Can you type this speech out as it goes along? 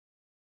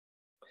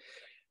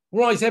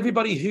Right,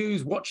 everybody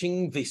who's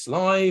watching this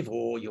live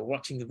or you're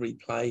watching the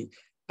replay,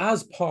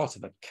 as part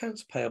of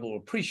Accounts Payable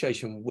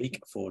Appreciation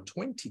Week for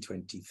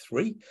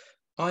 2023,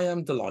 I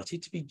am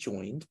delighted to be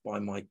joined by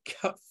my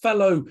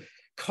fellow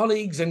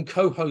colleagues and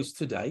co-hosts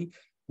today,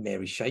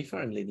 Mary Schaeffer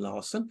and Lynn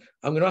Larson.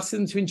 I'm going to ask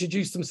them to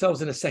introduce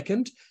themselves in a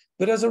second,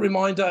 but as a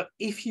reminder,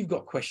 if you've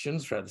got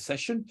questions throughout the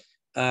session,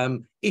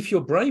 if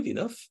you're brave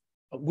enough,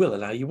 we'll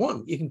allow you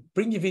one. You can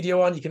bring your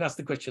video on, you can ask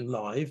the question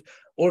live,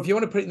 or if you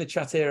want to put it in the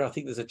chat area, I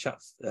think there's a chat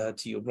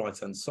to your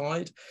right-hand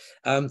side.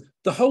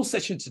 The whole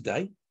session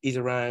today is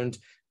around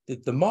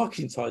the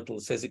marketing title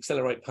that says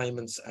Accelerate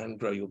Payments and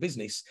Grow Your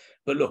Business.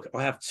 But look,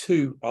 I have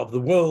two of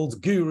the world's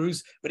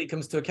gurus when it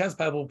comes to accounts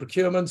payable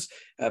procurements,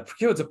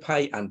 procure to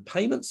pay and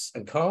payments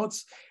and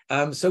cards.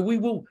 So we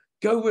will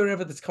go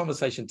wherever this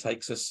conversation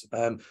takes us.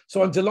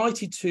 So I'm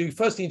delighted to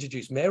firstly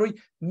introduce Mary.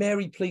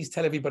 Mary, please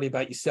tell everybody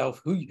about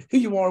yourself, who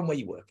you are and where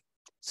you work.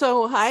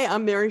 So hi,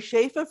 I'm Mary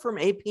Schaeffer from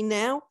AP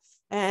Now,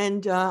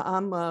 and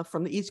I'm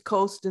from the East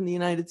Coast in the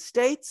United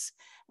States.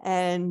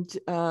 And,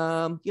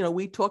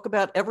 we talk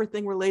about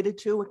everything related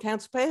to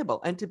accounts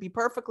payable. And to be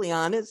perfectly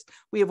honest,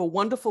 we have a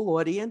wonderful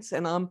audience,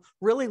 and I'm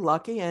really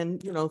lucky.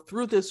 And,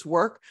 through this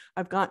work,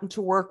 I've gotten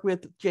to work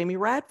with Jamie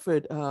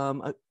Radford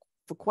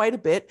for quite a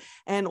bit.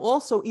 And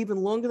also, even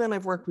longer than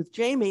I've worked with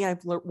Jamie,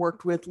 I've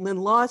worked with Lynn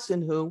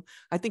Larson, who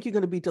I think you're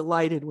going to be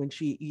delighted when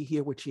you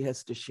hear what she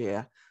has to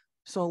share.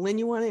 So Lynn,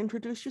 you want to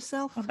introduce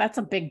yourself? Well, that's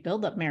a big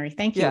buildup, Mary.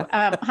 Thank you.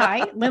 Yeah.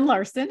 Hi, Lynn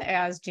Larson,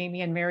 as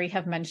Jamie and Mary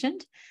have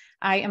mentioned.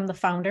 I am the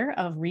founder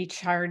of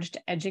Recharged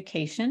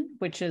Education,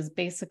 which is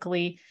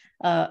basically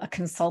a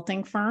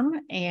consulting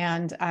firm,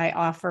 and I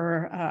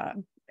offer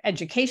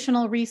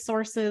educational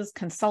resources,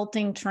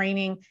 consulting,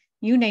 training,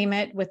 you name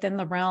it, within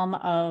the realm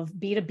of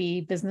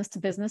B2B,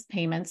 business-to-business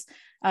payments,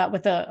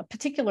 with a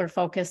particular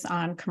focus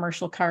on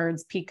commercial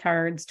cards, P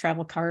cards,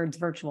 travel cards,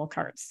 virtual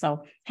cards.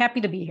 So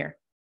happy to be here.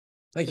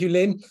 Thank you,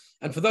 Lynn.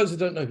 And for those who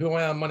don't know who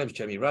I am, my name is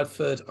Jamie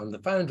Radford. I'm the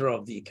founder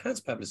of the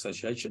Accounts Payable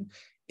Association,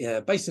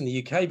 based in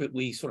the UK, but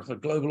we sort of have a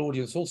global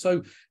audience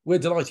also. We're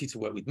delighted to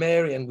work with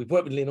Mary, and we've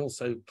worked with Lynn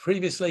also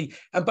previously.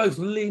 And both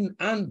Lynn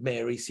and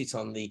Mary sit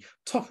on the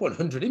top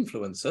 100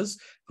 influencers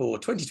for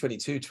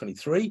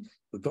 2022-23.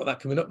 We've got that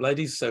coming up,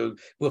 ladies. So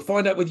we'll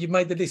find out whether you've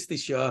made the list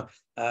this year.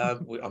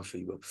 I'm sure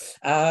you will.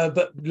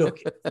 But look,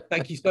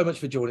 thank you so much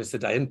for joining us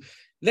today. And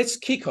let's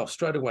kick off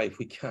straight away, if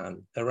we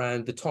can,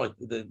 around the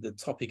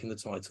topic and the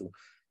title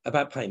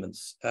about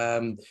payments.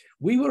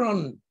 We were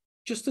on,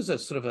 just as a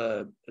sort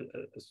of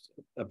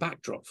a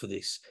backdrop for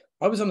this,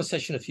 I was on a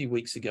session a few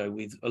weeks ago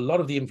with a lot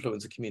of the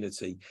influencer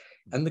community,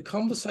 and the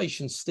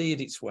conversation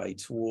steered its way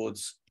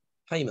towards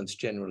payments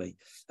generally,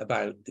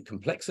 about the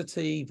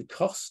complexity, the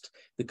cost.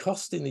 The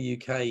cost in the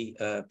UK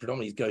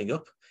predominantly is going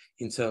up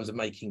in terms of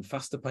making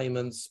faster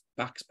payments,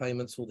 BACS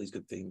payments, all these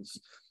good things.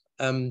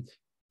 And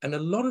a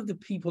lot of the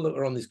people that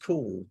were on this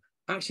call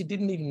actually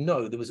didn't even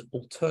know there was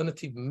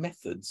alternative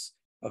methods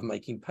of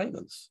making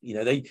payments.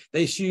 They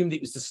assumed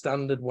it was the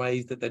standard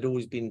ways that they'd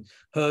always been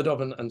heard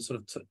of and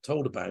sort of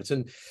told about.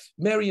 And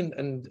Mary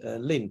and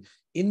Lynn,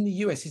 in the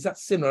US, is that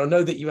similar? I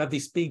know that you have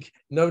this big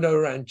no-no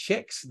around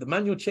checks, the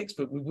manual checks,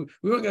 but we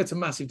won't go into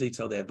massive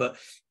detail there. But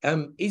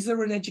is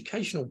there an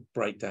educational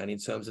breakdown in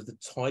terms of the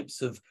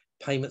types of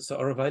payments that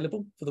are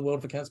available for the world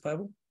of accounts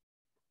payable?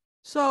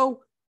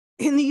 So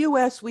in the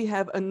US, we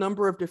have a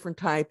number of different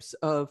types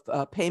of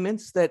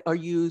payments that are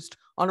used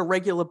on a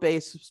regular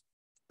basis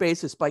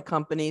by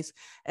companies.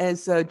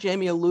 As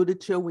Jamie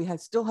alluded to, we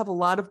still have a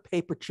lot of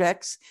paper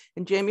checks.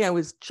 And Jamie, I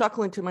was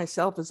chuckling to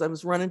myself as I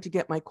was running to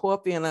get my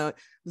coffee, and I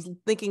was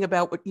thinking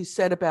about what you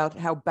said about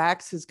how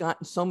BACS has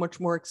gotten so much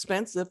more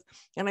expensive.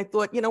 And I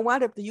thought, you know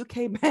what, if the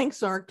UK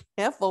banks aren't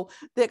careful,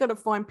 they're going to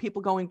find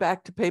people going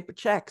back to paper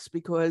checks,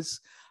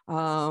 because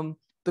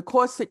the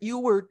costs that you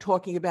were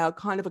talking about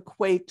kind of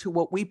equate to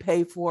what we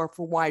pay for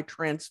wire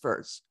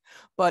transfers.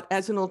 But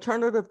as an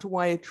alternative to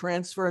wire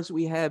transfers,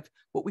 we have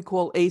what we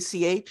call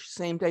ACH,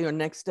 same day or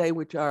next day,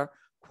 which are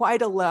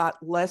quite a lot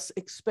less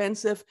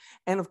expensive.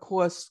 And of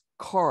course,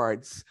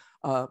 cards,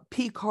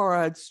 P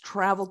cards,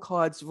 travel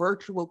cards,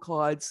 virtual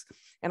cards.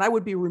 And I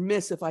would be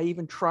remiss if I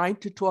even tried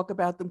to talk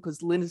about them,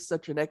 because Lynn is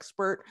such an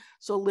expert.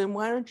 So Lynn,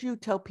 why don't you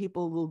tell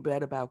people a little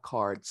bit about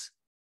cards?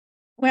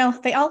 Well,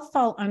 they all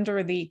fall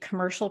under the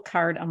commercial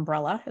card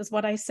umbrella, is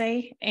what I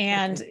say.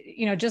 And,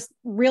 Okay. Just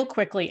real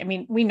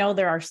quickly, we know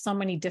there are so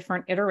many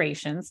different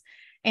iterations.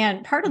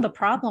 And part of the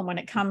problem when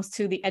it comes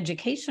to the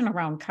education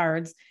around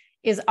cards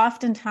is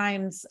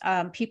oftentimes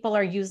people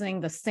are using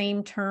the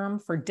same term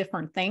for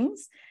different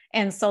things.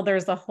 And so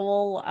there's a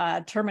whole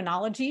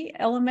terminology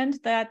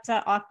element that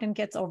often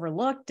gets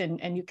overlooked,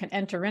 and you can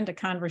enter into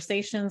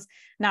conversations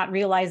not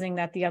realizing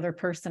that the other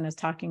person is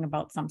talking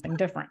about something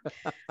different.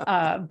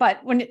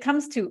 But when it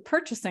comes to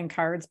purchasing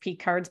cards, P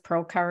cards,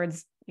 Pro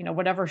cards,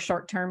 whatever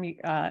short-term,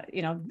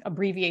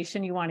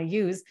 abbreviation you want to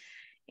use,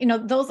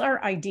 those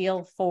are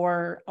ideal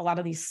for a lot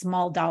of these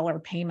small dollar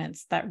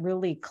payments that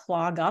really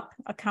clog up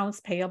accounts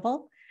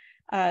payable.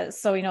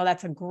 So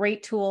that's a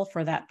great tool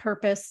for that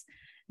purpose.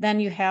 Then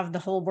you have the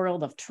whole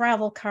world of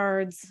travel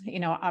cards,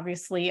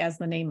 obviously, as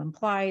the name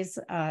implies,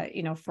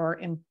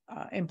 for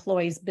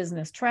employees'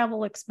 business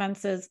travel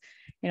expenses.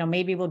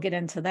 Maybe we'll get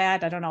into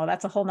that. I don't know.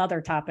 That's a whole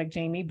nother topic,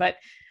 Jamie. But,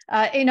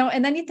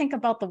 and then you think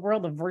about the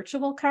world of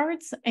virtual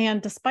cards.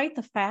 And despite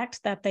the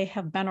fact that they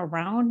have been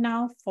around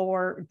now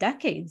for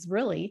decades,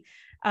 really,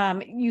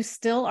 you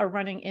still are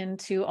running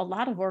into a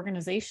lot of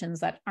organizations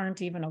that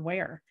aren't even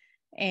aware.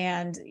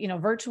 And,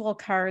 virtual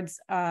cards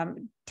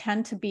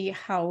tend to be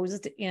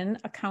housed in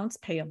accounts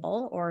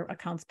payable, or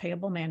accounts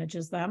payable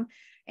manages them.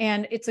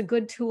 And it's a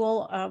good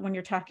tool when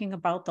you're talking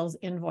about those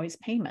invoice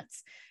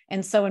payments.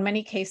 And so in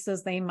many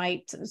cases, they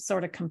might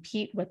sort of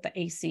compete with the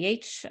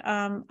ACH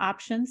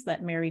options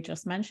that Mary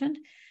just mentioned.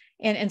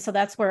 And so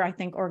that's where I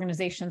think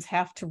organizations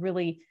have to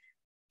really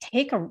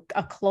take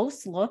a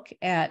close look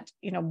at,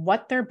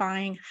 what they're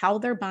buying, how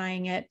they're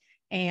buying it,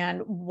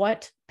 and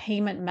what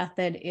payment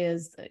method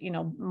is,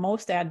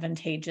 most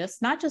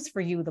advantageous, not just for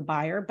you, the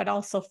buyer, but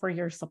also for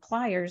your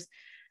suppliers,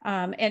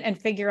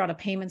 and figure out a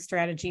payment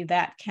strategy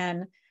that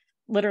can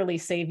literally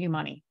save you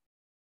money.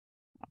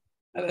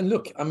 And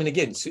look, I mean,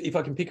 again, so if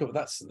I can pick up,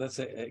 that's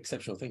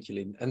exceptional. Thank you,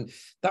 Lynn. And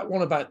that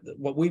one about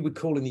what we would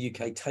call in the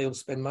UK tail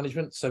spend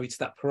management. So it's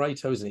that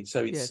Pareto, isn't it?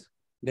 So it's, yes.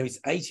 It's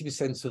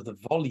 80% of the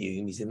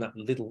volume is in that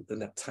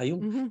tail.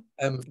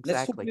 Mm-hmm.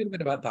 Let's talk a little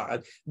bit about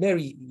that.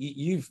 Mary,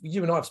 you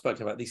and I have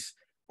spoken about this.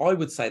 I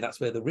would say that's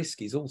where the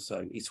risk is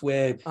also. It's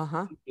where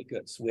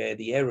duplicates, where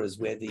the errors,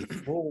 where the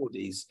fraud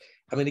is.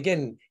 I mean,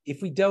 again,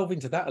 if we delve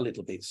into that a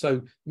little bit.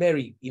 So,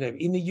 Mary,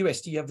 in the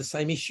US, do you have the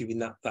same issue in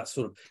that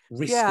sort of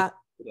risk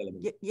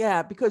element?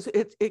 Yeah, because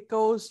it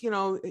goes, you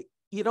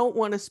don't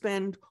want to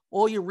spend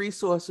all your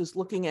resources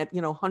looking at,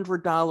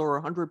 $100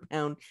 or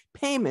 £100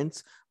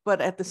 payments. But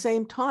at the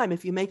same time,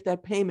 if you make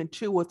that payment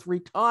 2 or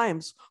 3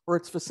 times, or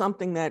it's for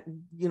something that,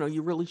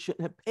 you really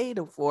shouldn't have paid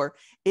for,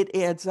 it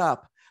adds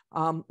up.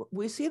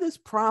 We see this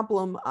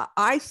problem,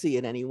 I see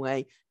it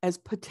anyway, as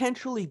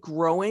potentially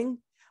growing.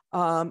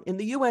 In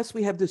the US,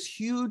 we have this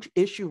huge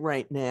issue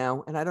right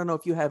now, and I don't know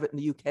if you have it in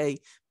the UK,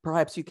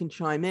 perhaps you can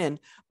chime in,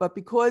 but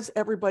because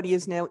everybody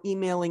is now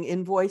emailing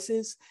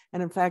invoices,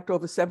 and in fact,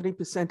 over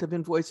 70% of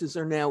invoices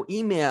are now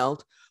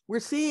emailed, we're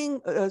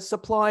seeing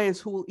suppliers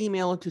who will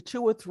email it to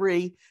 2 or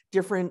 3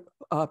 different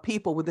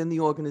people within the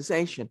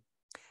organization.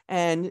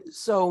 And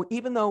so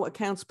even though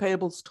accounts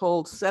payable is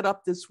told, set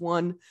up this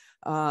one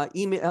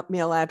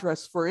email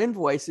address for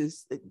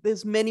invoices,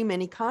 there's many,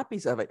 many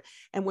copies of it.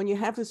 And when you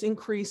have this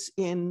increase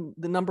in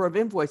the number of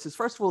invoices,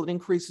 first of all, it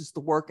increases the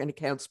work in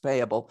accounts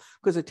payable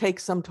because it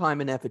takes some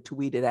time and effort to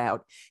weed it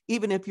out,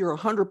 even if you're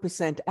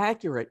 100%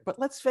 accurate. But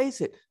let's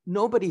face it,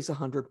 nobody's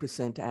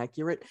 100%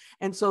 accurate.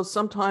 And so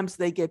sometimes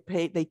they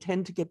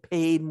tend to get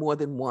paid more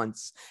than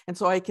once. And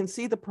so I can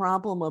see the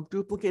problem of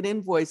duplicate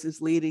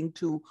invoices leading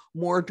to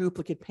more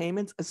duplicate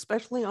payments,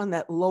 especially on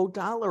that low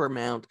dollar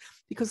amount,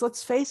 because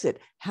let's face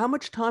it, how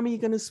much time are you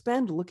going to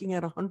spend looking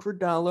at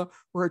 $100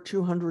 or a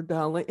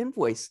 $200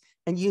 invoice?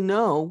 And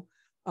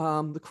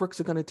the crooks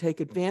are going to take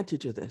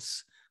advantage of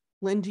this.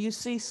 Lynn, do you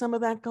see some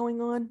of that going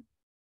on?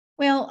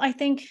 Well, I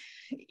think,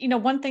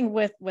 one thing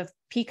with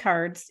P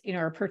cards,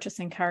 or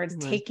purchasing cards,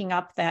 taking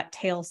up that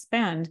tail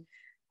spend,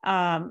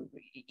 then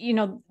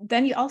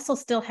you also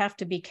still have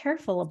to be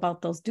careful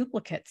about those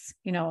duplicates,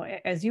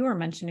 as you were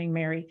mentioning,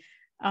 Mary,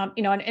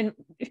 and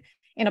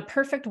in a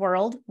perfect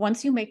world,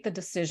 once you make the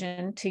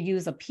decision to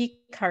use a P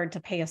card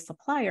to pay a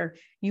supplier,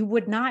 you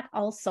would not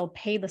also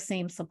pay the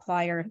same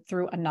supplier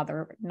through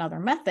another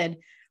method,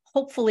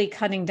 hopefully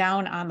cutting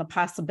down on the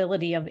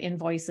possibility of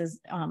invoices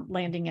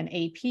landing in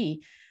AP.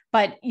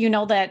 But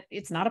that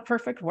it's not a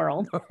perfect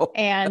world.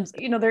 And,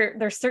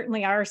 there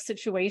certainly are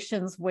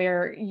situations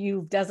where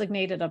you've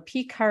designated a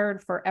P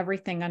card for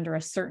everything under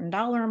a certain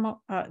dollar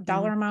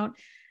amount.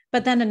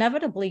 But then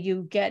inevitably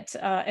you get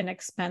an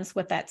expense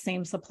with that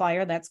same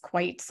supplier that's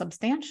quite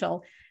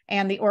substantial,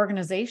 and the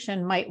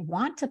organization might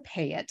want to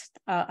pay it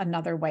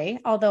another way,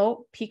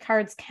 although P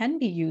cards can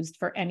be used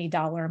for any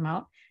dollar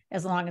amount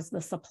as long as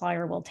the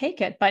supplier will take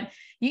it. But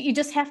you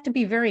just have to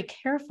be very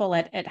careful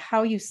at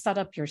how you set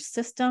up your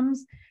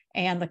systems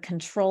and the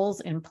controls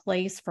in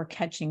place for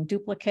catching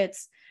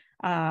duplicates.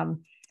 I'll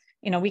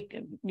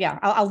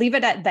leave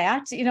it at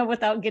that,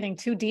 without getting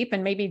too deep.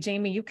 And maybe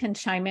Jamie, you can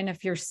chime in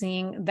if you're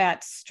seeing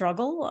that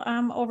struggle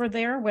over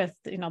there with,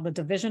 the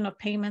division of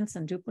payments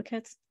and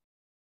duplicates.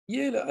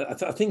 Yeah,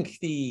 I think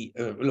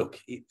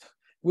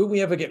will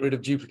we ever get rid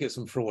of duplicates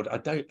and fraud? I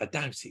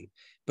doubt it.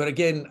 But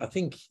again, I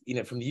think,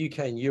 from the UK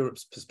and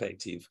Europe's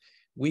perspective,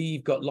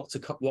 we've got lots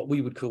of what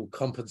we would call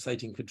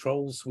compensating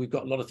controls. We've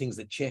got a lot of things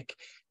that check.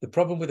 The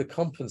problem with a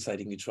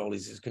compensating control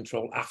is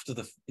control after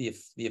the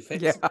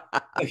effects. Yeah.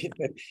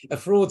 A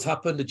fraud's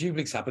happened, a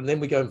duplicate's happened, then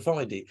we go and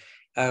find it.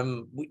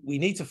 We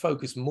need to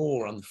focus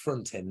more on the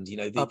front end, the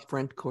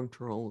upfront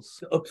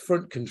controls.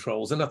 Upfront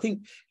controls. And I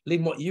think,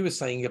 Lynn, what you were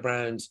saying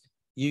around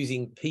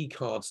using P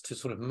cards to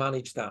sort of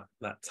manage that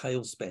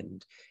tail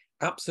spend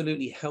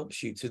absolutely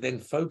helps you to then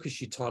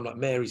focus your time, like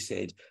Mary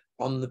said,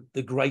 on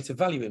the greater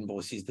value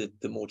invoices,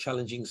 the more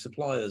challenging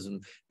suppliers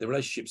and the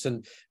relationships.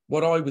 And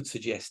what I would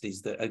suggest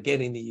is that,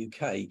 again, in the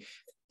UK,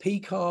 P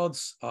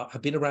cards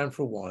have been around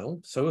for a while,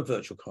 so are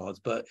virtual cards,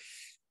 but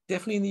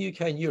definitely in the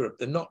UK and Europe,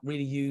 they're not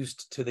really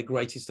used to the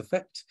greatest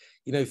effect.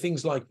 You know,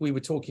 things like we were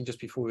talking just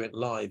before we went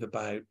live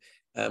about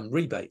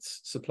rebates,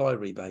 supplier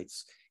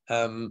rebates.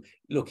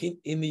 Look,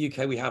 in the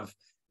UK, we have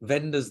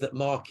vendors that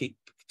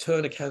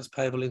turn accounts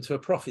payable into a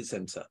profit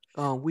center.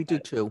 Oh, we do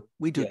too.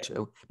 We do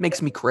too.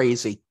 Makes me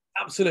crazy.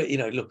 Absolutely. You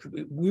know, look,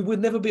 we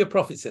would never be a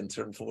profit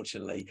center,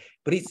 unfortunately,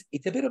 but it's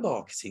a bit of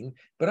marketing.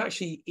 But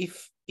actually,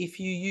 if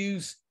you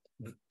use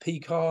P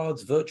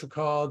cards, virtual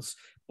cards,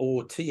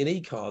 or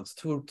T&E cards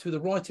to the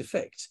right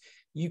effect,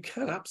 you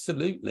can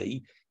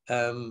absolutely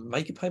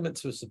make a payment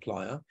to a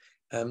supplier,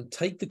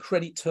 take the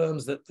credit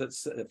terms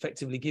that's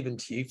effectively given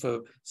to you for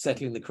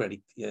settling the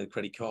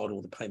credit card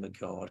or the payment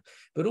card,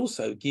 but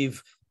also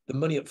give the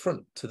money up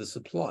front to the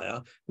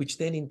supplier, which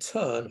then in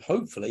turn,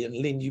 hopefully, and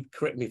Lynn, you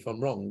correct me if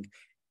I'm wrong,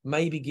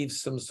 maybe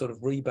gives some sort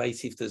of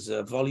rebate if there's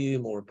a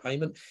volume or a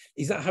payment.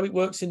 Is that how it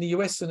works in the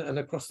US and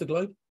across the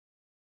globe?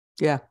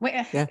 Yeah.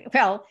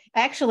 Well,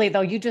 actually,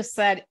 though, you just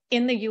said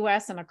in the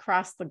US and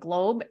across the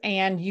globe,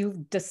 and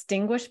you've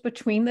distinguished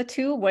between the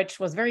two, which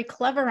was very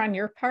clever on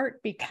your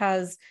part,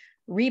 because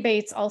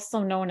rebates,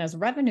 also known as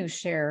revenue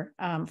share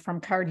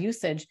from card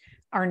usage,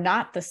 are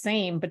not the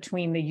same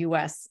between the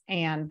US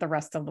and the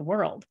rest of the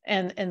world.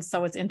 And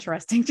so it's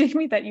interesting,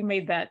 Jamie, that you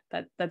made that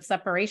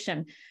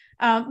separation.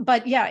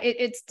 But yeah,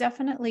 it's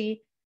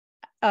definitely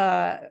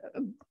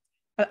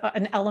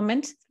an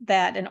element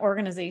that an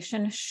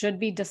organization should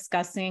be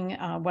discussing,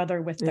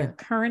 whether with their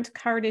current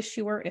card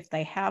issuer, if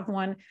they have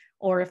one,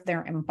 or if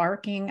they're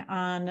embarking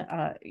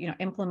on,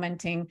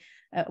 implementing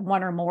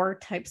one or more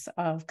types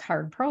of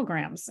card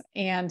programs.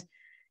 And,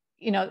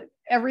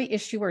 every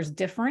issuer is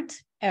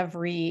different.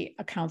 Every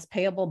accounts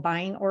payable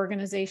buying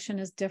organization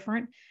is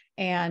different.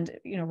 And,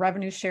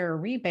 revenue share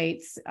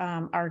rebates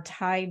are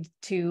tied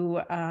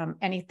to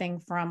anything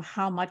from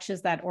how much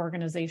is that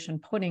organization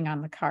putting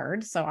on the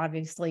card. So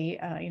obviously,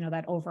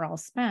 that overall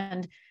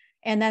spend.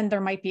 And then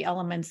there might be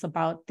elements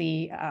about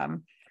the,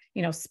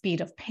 speed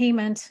of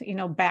payment,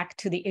 back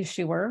to the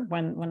issuer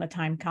when the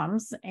time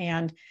comes.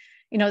 And,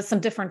 some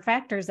different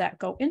factors that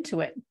go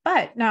into it.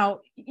 But now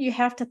you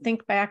have to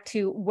think back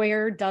to,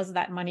 where does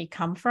that money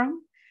come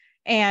from?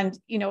 And,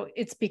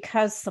 it's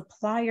because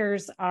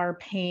suppliers are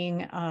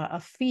paying a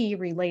fee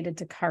related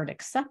to card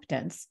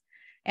acceptance.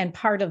 And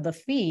part of the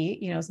fee,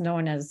 is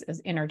known as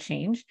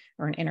interchange,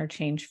 or an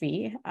interchange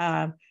fee.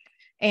 And,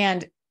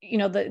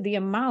 the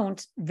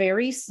amount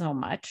varies so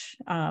much.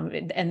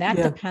 And that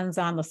depends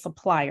on the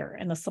supplier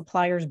and the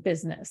supplier's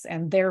business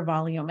and their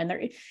volume.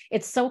 And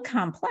it's so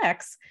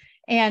complex.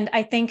 And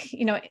I think,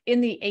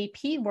 in the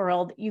AP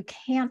world, you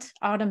can't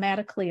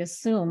automatically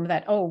assume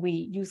that, oh, we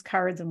use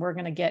cards and we're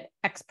going to get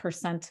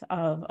X%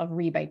 of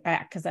rebate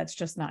back, because that's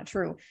just not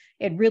true.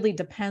 It really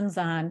depends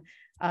on,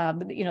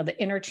 the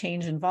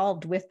interchange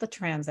involved with the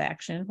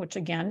transaction, which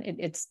again,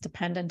 it's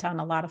dependent on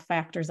a lot of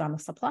factors on the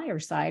supplier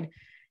side.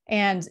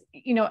 And,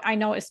 I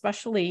know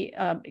especially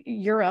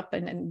Europe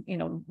and,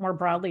 more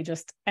broadly,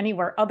 just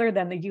anywhere other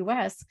than the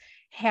US,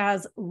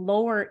 has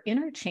lower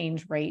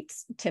interchange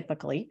rates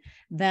typically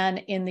than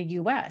in the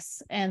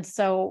US. And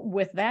so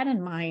with that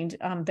in mind,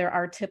 there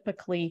are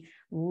typically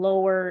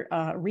lower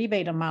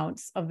rebate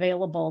amounts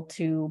available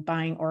to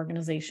buying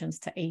organizations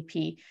to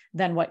AP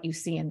than what you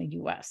see in the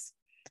US.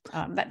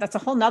 That's a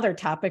whole nother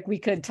topic we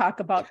could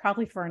talk about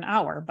probably for an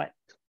hour, but.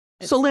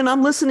 So Lynn,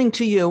 I'm listening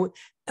to you,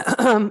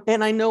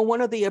 and I know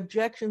one of the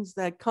objections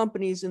that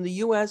companies in the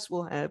US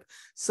will have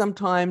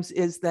sometimes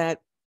is that,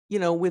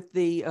 with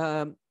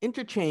the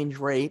interchange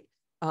rate,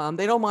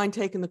 they don't mind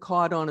taking the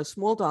card on a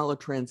small dollar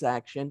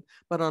transaction,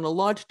 but on a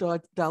large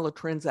dollar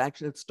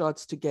transaction, it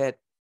starts to get,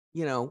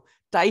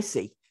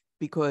 dicey,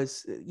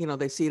 because,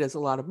 they see it as a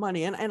lot of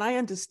money. And I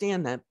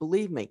understand that,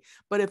 believe me.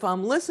 But if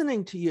I'm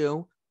listening to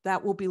you,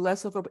 that will be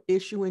less of an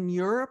issue in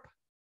Europe?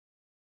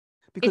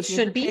 Because it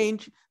should be.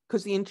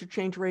 Because the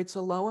interchange rates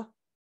are lower?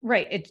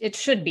 Right. It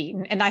should be.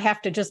 And I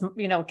have to just,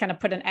 kind of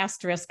put an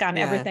asterisk on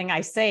everything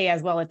I say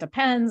as well. It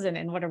depends.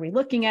 And what are we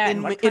looking at?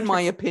 In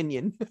my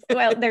opinion.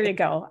 Well, there you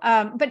go.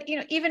 But,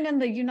 even in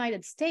the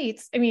United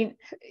States, I mean,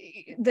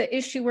 the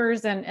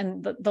issuers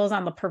and those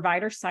on the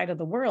provider side of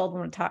the world,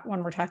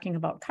 when we're talking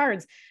about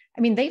cards,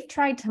 I mean, they've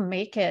tried to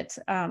make it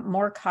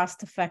more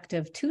cost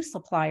effective to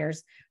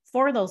suppliers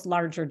for those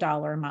larger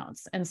dollar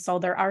amounts. And so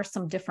there are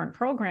some different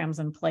programs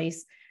in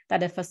place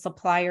that if a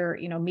supplier,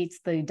 meets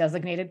the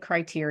designated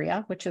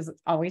criteria, which is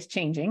always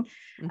changing,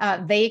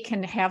 they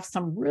can have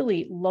some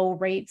really low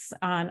rates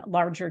on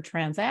larger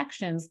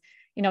transactions,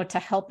 to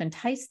help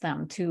entice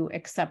them to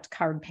accept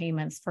card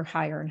payments for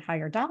higher and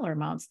higher dollar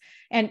amounts.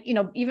 And,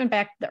 even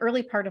back the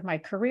early part of my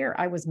career,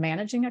 I was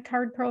managing a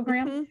card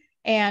program,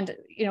 and,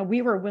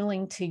 we were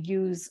willing to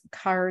use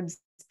cards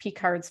P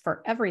cards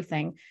for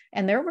everything.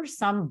 And there were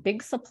some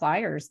big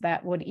suppliers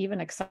that would even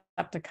accept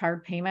a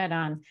card payment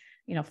on,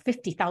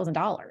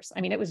 $50,000.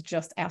 I mean, it was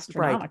just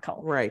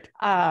astronomical. Right.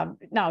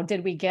 Now,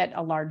 did we get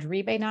a large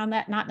rebate on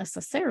that? Not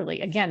necessarily.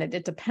 Again,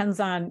 it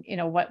depends on,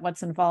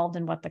 what's involved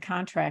and what the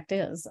contract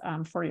is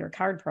for your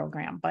card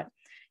program. But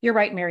you're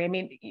right, Mary. I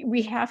mean,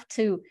 we have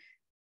to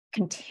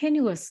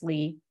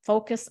continuously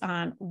focus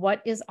on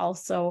what is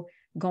also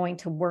going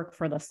to work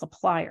for the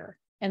supplier.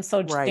 And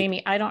so, Right.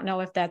 Jamie, I don't know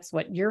if that's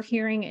what you're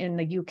hearing in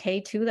the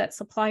UK too, that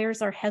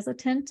suppliers are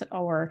hesitant,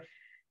 or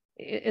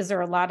is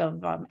there a lot of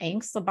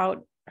angst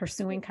about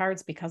pursuing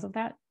cards because of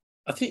that?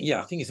 I think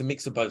it's a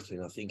mix of both.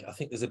 I think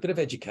there's a bit of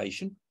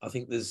education. I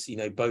think there's,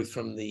 both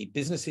from the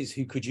businesses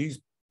who could use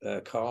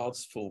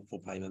cards for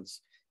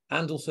payments,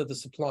 and also the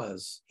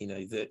suppliers.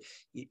 That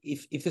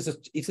if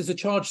there's a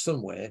charge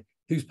somewhere,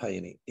 who's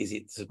paying it? Is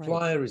it the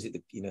supplier? Right. Is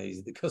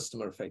it the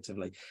customer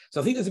effectively?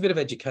 So I think there's a bit of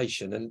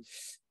education, and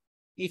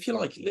if you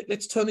like,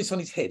 let's turn this on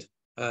its head.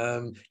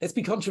 Let's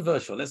be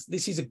controversial.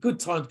 This is a good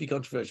time to be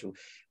controversial.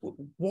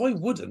 Why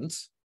wouldn't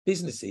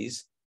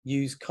businesses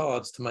use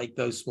cards to make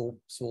those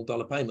small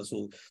dollar payments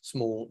or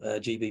small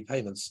GB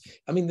payments?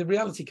 I mean, the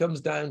reality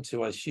comes down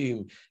to, I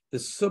assume,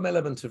 there's some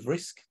element of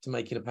risk to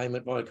making a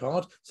payment by a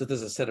card. So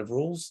there's a set of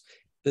rules.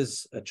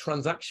 There's a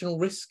transactional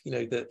risk,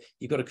 that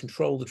you've got to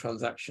control the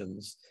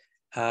transactions.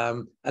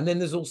 And then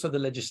there's also the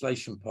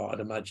legislation part,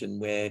 I'd imagine,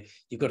 where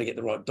you've got to get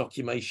the right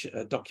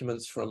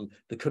documents from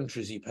the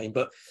countries you pay in.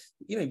 But,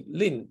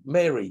 Lynn,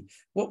 Mary,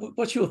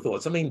 what's your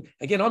thoughts? I mean,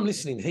 again, I'm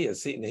sitting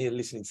here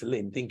listening to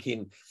Lynn,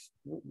 thinking,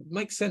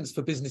 makes sense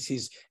for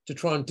businesses to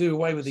try and do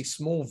away with these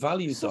small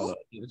value dollar.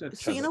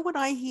 So what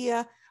I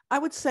hear? I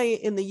would say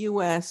in the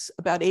US,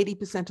 about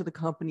 80% of the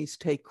companies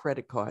take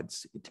credit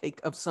cards,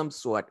 of some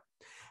sort.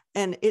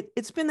 And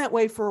it's been that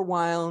way for a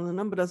while, and the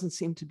number doesn't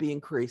seem to be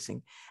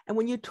increasing. And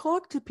when you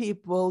talk to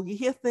people, you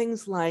hear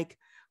things like,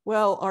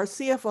 well, our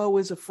CFO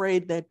is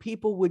afraid that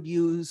people would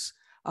use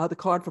the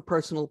card for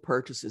personal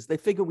purchases. They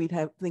figure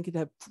think it'd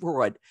have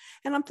fraud.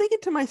 And I'm thinking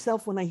to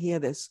myself when I hear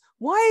this,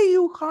 why are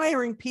you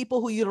hiring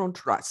people who you don't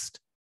trust?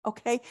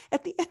 Okay.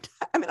 At the end,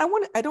 I mean,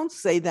 I don't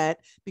say that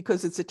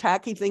because it's a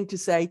tacky thing to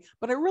say,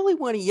 but I really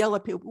want to yell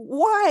at people.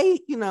 Why?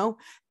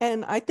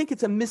 And I think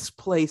it's a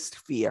misplaced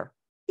fear.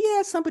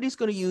 Yeah, somebody's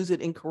going to use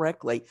it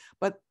incorrectly,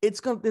 but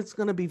it's going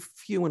to be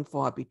few and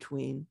far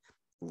between.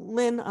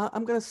 Lynn,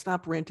 I'm going to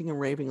stop ranting and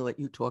raving and let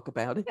you talk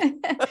about it.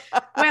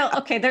 Well,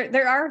 okay,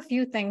 there are a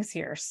few things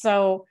here.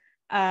 So,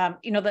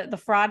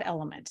 the fraud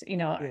element,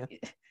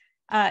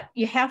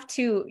 you have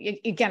to,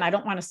 again, I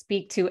don't want to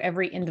speak to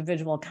every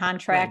individual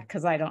contract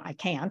because I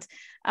can't.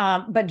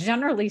 But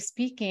generally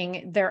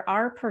speaking, there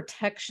are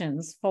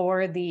protections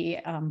for the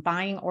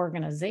buying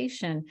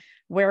organization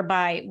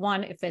whereby,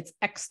 one, if it's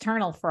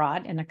external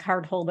fraud and a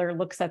cardholder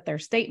looks at their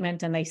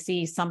statement and they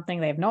see something,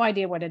 they have no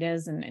idea what it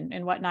is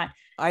and whatnot.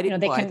 I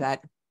didn't buy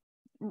that.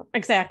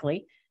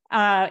 Exactly.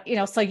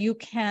 So you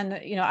can,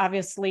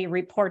 obviously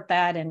report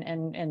that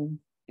and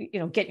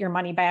get your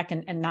money back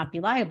and not be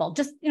liable,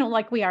 just,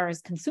 like we are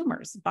as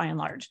consumers by and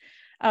large.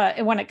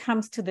 And when it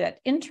comes to that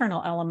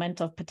internal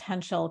element of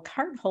potential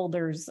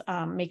cardholders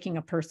making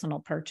a personal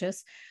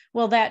purchase,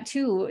 well, that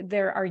too,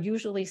 there are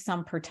usually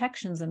some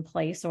protections in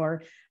place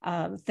or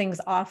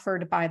things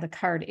offered by the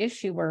card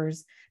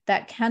issuers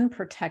that can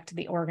protect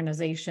the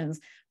organizations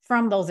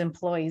from those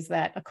employees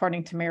that,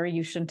 according to Mary,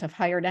 you shouldn't have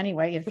hired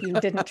anyway if you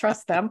didn't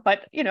trust them.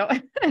 But,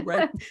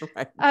 right.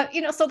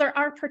 So there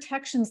are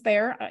protections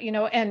there,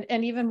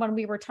 and even when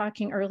we were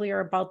talking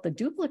earlier about the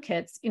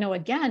duplicates,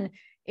 again,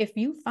 if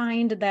you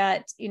find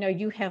that,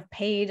 you have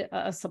paid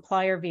a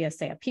supplier via,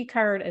 say, a P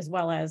card, as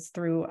well as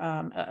through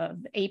a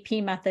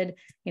AP method,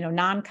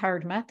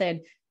 non-card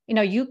method,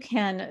 you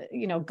can,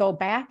 go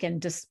back and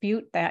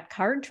dispute that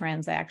card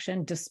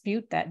transaction,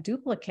 dispute that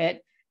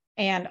duplicate,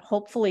 and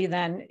hopefully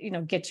then,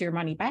 get your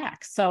money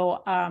back.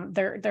 So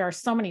there are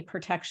so many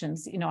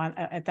protections,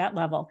 at that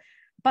level.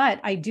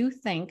 But I do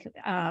think,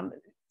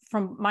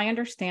 from my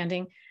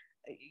understanding,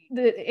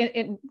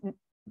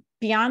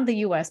 beyond the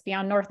US,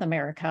 beyond North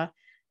America,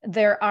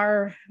 there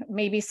are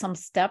maybe some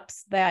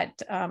steps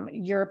that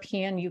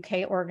European,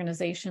 UK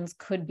organizations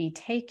could be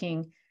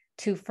taking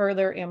to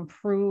further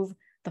improve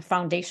the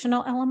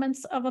foundational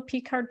elements of a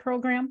P card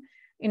program.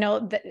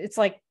 It's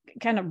like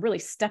kind of really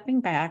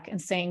stepping back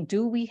and saying,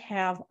 do we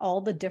have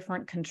all the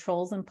different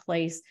controls in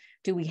place?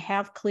 Do we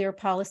have clear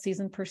policies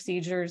and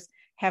procedures?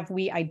 Have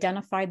we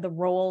identified the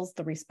roles,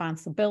 the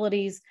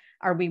responsibilities?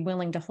 Are we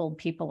willing to hold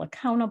people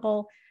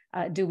accountable?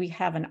 Do we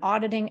have an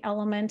auditing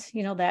element,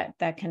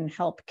 that can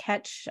help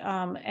catch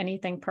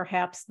anything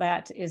perhaps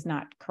that is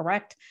not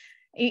correct?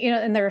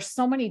 And there are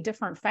so many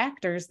different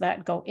factors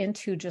that go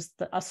into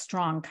just a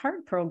strong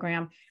card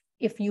program.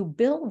 If you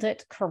build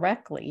it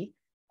correctly,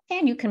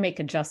 and you can make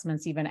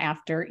adjustments even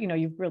after,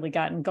 you've really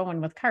gotten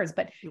going with cards.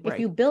 But if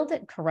you build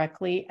it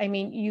correctly, I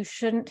mean, you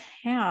shouldn't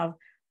have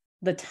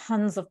the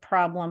tons of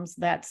problems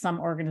that some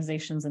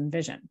organizations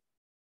envision.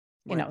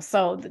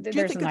 So Do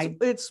you think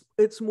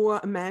it's more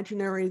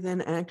imaginary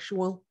than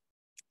actual?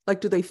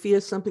 Like, do they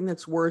fear something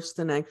that's worse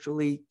than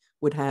actually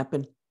would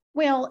happen?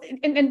 Well,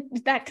 and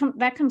that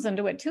comes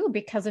into it too,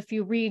 because if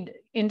you read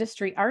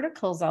industry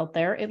articles out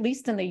there, at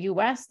least in the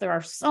US, there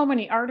are so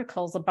many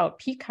articles about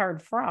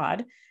P-card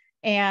fraud.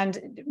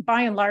 And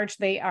by and large,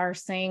 they are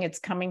saying it's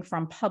coming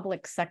from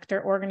public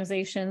sector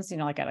organizations,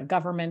 like at a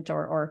government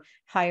or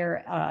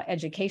higher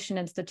education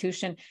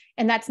institution.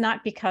 And that's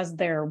not because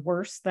they're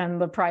worse than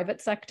the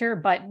private sector,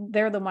 but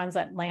they're the ones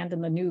that land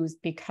in the news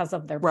because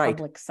of their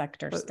public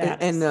sector status.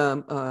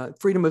 And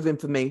freedom of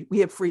information. We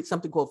have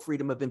something called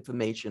Freedom of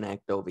Information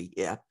Act over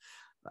here.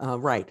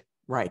 Right.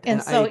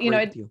 And so, I agree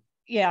with you.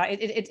 Yeah,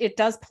 it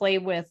does play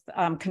with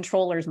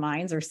controllers'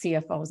 minds or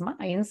CFOs'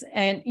 minds.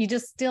 And you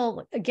just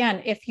still,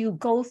 again, if you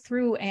go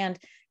through and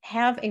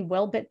have a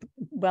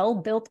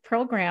well-built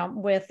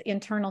program with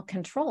internal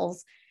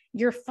controls,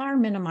 you're far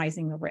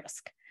minimizing the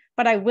risk.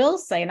 But I will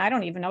say, and I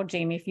don't even know,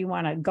 Jamie, if you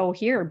want to go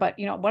here, but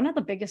one of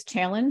the biggest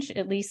challenge,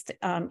 at least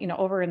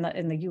over in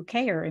the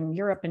UK or in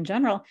Europe in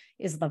general,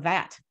 is the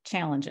VAT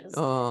challenges.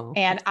 Oh.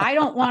 And I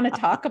don't want to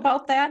talk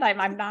about that.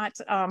 I'm not.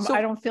 So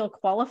I don't feel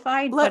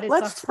qualified. But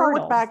let's throw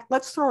it back.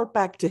 Let's throw it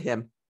back to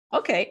him.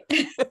 Okay.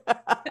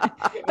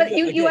 But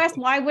you asked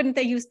why wouldn't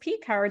they use P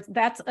cards?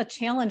 That's a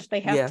challenge they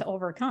have to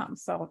overcome.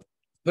 So.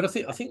 But I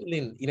think,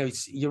 Lynn,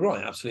 you're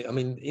right. Absolutely. I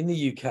mean, in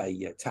the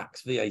UK,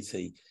 tax,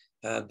 VAT.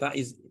 That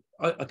is,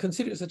 I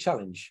consider it as a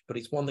challenge, but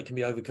it's one that can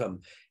be overcome.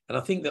 And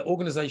I think that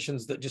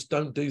organizations that just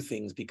don't do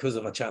things because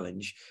of a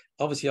challenge,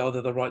 obviously are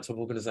the right type of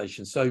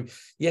organization. So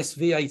yes,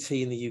 VAT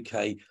in the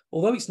UK,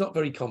 although it's not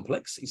very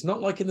complex, it's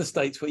not like in the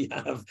States where you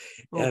have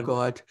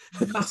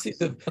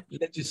masses of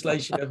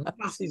legislation,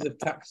 masses of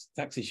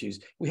tax issues.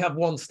 We have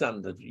one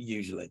standard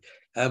usually,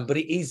 but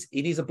it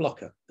is a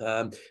blocker.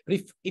 But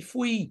if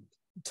we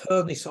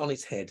turn this on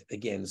its head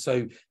again,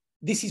 so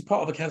this is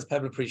part of Accounts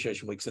Payable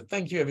Appreciation Week. So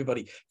thank you,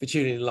 everybody, for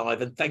tuning in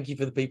live. And thank you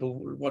for the people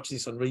watching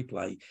this on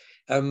replay.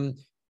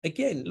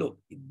 Again, look,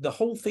 the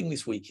whole thing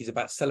this week is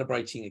about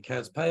celebrating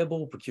accounts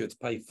payable, procure to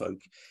pay folk.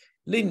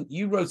 Lynn,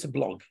 you wrote a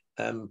blog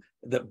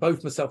that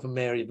both myself and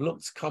Mary have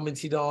looked,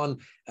 commented on.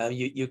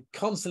 You're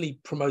constantly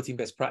promoting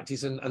best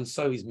practice, and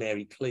so is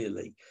Mary,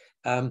 clearly.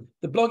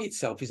 The blog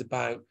itself is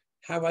about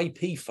how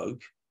AP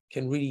folk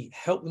can really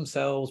help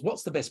themselves.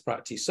 What's the best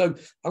practice? So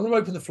I'm going to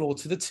open the floor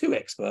to the two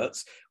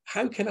experts.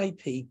 How can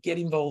AP get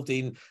involved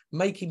in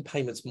making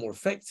payments more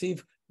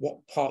effective?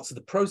 What parts of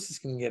the process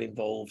can get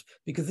involved?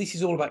 Because this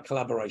is all about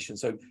collaboration.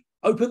 So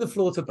open the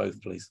floor to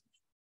both, please.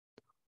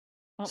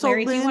 Well, so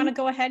Mary, Lynn, do you want to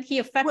go ahead? He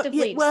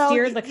effectively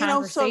steered the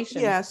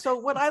conversation. So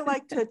what I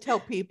like to tell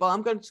people,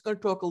 I'm just going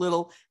to talk a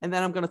little, and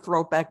then I'm going to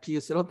throw it back to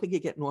you. So I don't think you're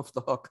getting off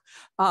the hook.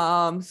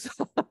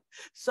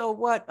 So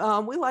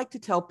what we like to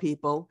tell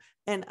people,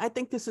 and I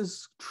think this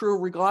is true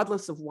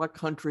regardless of what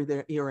country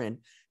you're in,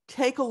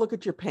 take a look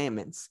at your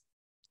payments.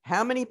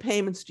 How many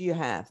payments do you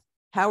have?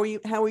 How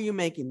are you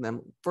making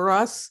them? For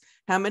us,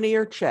 how many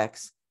are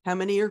checks? How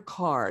many are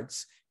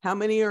cards? How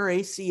many are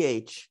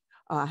ACH?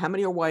 How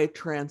many are wire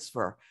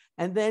transfer?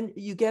 And then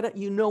you get it,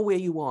 you know where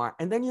you are.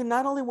 And then you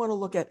not only want to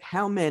look at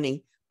how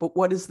many, but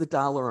what is the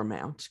dollar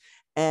amount?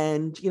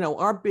 And,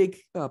 our big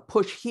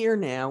push here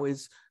now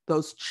is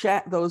those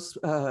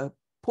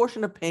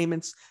portion of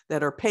payments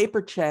that are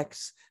paper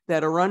checks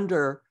that are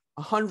under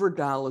 $100,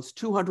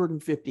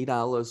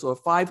 $250, or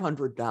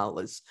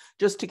 $500,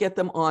 just to get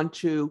them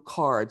onto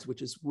cards,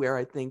 which is where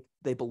I think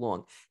they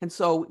belong. And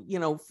so,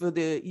 for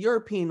the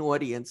European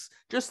audience,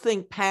 just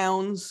think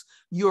pounds,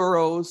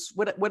 euros,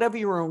 whatever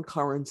your own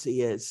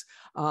currency is.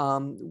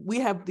 We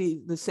have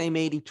the same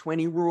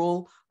 80-20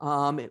 rule.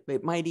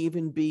 It might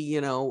even be,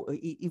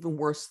 even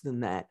worse than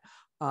that.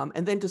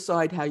 And then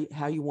decide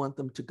how you want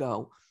them to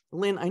go.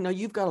 Lynn, I know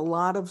you've got a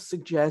lot of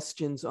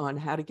suggestions on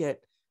how to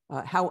get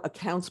how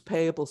accounts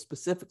payable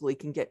specifically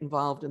can get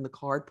involved in the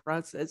card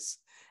process.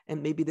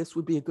 And maybe this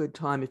would be a good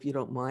time, if you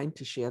don't mind,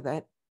 to share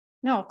that.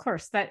 No, of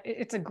course,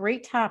 it's a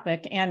great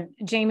topic. And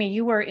Jamie,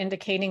 you were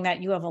indicating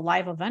that you have a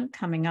live event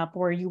coming up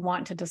where you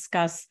want to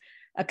discuss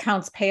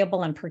accounts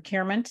payable and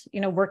procurement,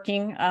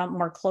 working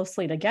more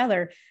closely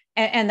together.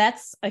 And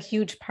that's a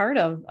huge part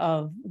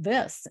of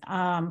this.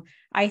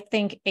 I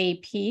think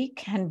AP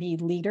can be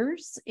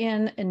leaders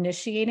in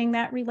initiating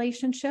that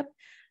relationship.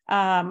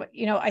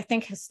 I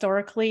think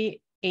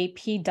historically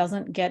AP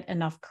doesn't get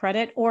enough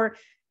credit, or,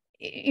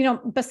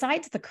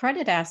 besides the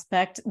credit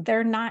aspect,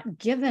 they're not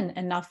given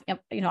enough,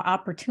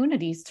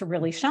 opportunities to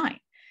really shine.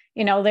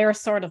 They're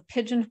sort of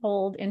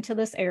pigeonholed into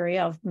this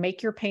area of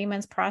make your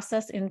payments,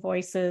 process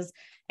invoices,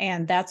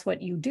 and that's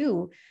what you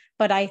do.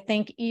 But I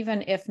think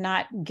even if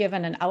not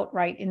given an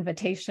outright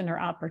invitation or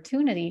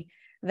opportunity,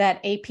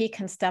 that AP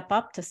can step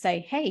up to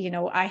say, hey,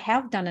 I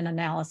have done an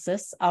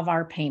analysis of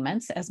our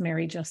payments, as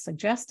Mary just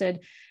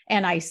suggested,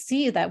 and I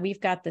see that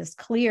we've got this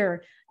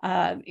clear,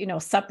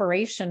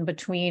 separation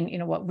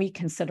between, what we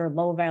consider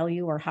low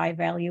value or high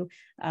value,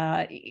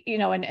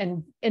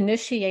 and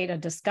initiate a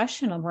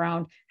discussion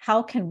around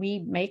how can we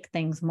make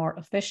things more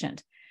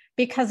efficient.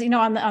 because,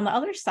 on the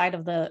other side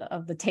of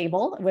the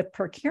table with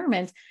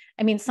procurement,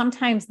 I mean,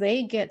 sometimes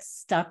they get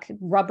stuck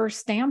rubber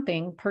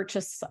stamping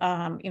purchase,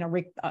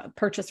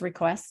 purchase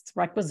requests,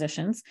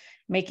 requisitions,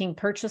 making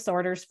purchase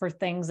orders for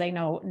things they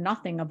know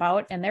nothing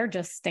about, and they're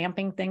just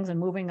stamping things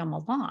and moving them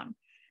along.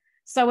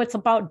 So it's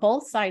about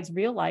both sides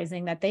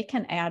realizing that they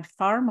can add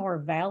far more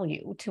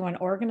value to an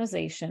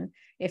organization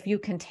if you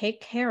can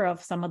take care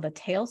of some of the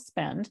tail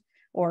spend,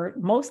 or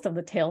most of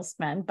the tail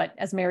spend. But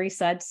as Mary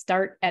said,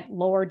 start at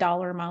lower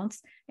dollar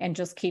amounts and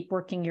just keep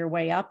working your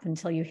way up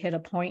until you hit a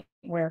point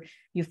where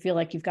you feel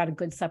like you've got a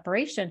good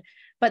separation.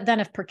 But then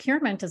if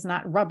procurement is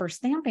not rubber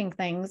stamping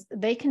things,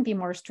 they can be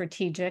more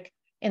strategic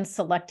in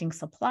selecting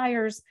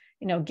suppliers,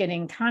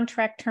 getting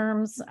contract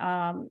terms,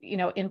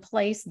 in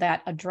place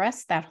that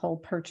address that whole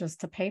purchase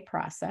to pay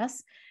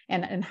process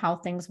and how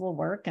things will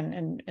work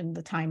and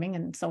the timing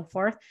and so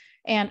forth.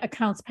 And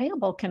accounts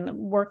payable can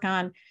work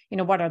on,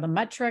 what are the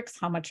metrics?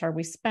 How much are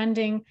we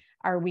spending?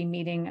 Are we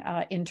meeting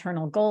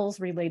internal goals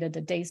related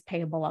to days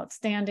payable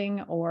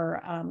outstanding,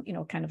 or,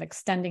 kind of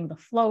extending the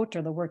float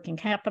or the working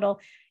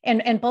capital?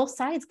 And both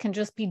sides can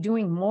just be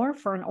doing more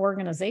for an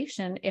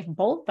organization if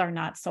both are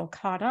not so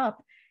caught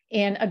up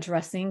in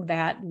addressing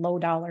that low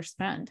dollar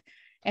spend.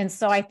 And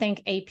so I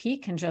think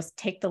AP can just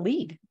take the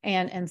lead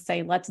and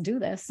say, let's do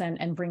this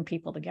and bring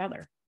people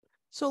together.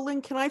 So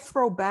Lynn, can I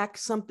throw back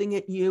something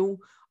at you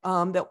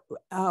that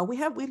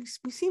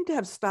we seem to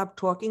have stopped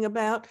talking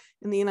about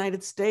in the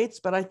United States,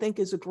 but I think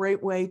is a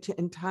great way to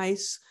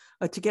entice,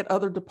 to get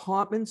other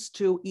departments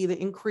to either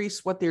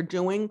increase what they're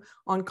doing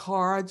on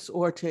cards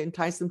or to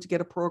entice them to get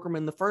a program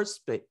in the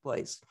first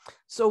place.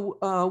 So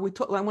I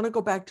want to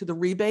go back to the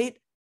rebate.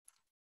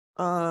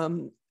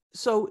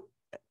 So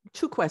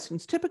 2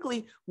 questions.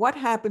 Typically, what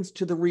happens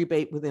to the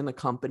rebate within a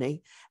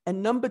company?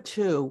 And number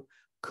 2,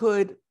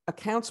 could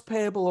accounts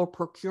payable or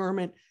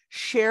procurement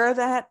share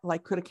that?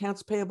 Like, could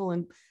accounts payable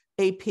and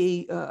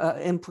AP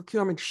and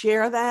procurement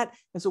share that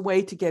as a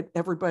way to get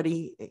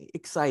everybody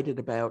excited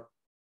about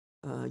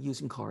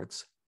using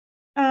cards?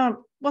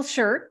 Well,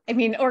 sure. I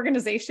mean,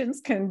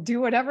 organizations can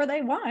do whatever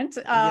they want.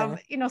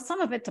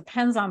 Some of it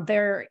depends on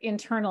their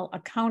internal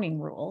accounting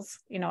rules,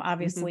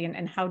 obviously,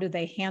 and how do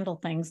they handle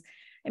things.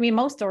 I mean,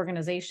 most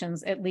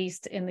organizations, at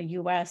least in the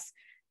US,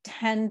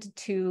 tend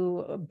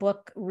to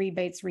book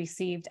rebates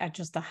received at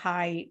just a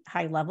high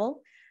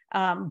level.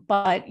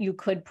 But you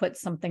could put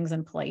some things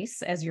in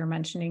place, as you're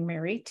mentioning,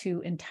 Mary,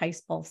 to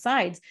entice both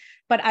sides.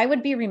 But I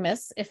would be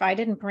remiss if I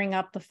didn't bring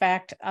up the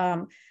fact,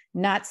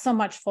 not so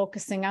much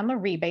focusing on the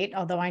rebate,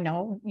 although I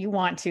know you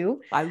want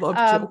to. I love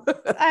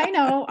to.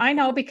 I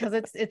know, because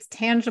it's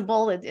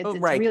tangible. It's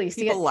right. Really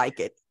people like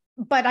it.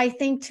 But I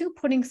think too,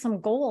 putting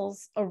some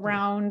goals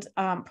around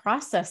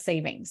process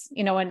savings,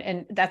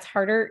 and that's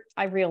harder,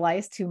 I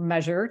realize, to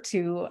measure,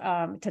 to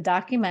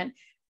document.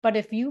 But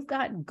if you've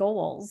got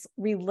goals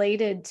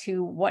related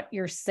to what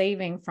you're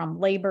saving from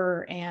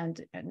labor and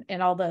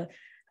all the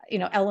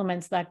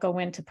elements that go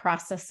into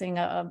processing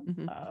a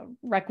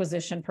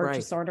requisition,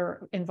 purchase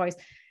order, invoice,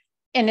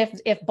 and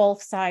if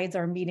both sides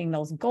are meeting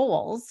those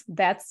goals,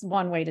 that's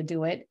one way to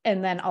do it.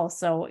 And then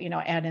also,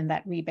 add in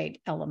that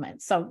rebate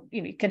element. So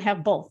you can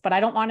have both, but I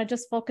don't want to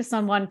just focus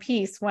on one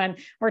piece when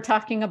we're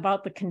talking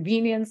about the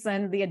convenience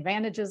and the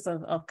advantages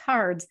of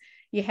cards.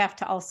 You have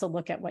to also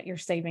look at what you're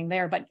saving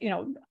there. But,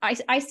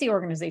 I see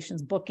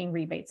organizations booking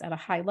rebates at a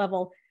high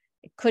level.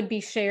 It could be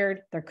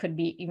shared. There could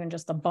be even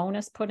just a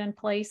bonus put in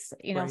place,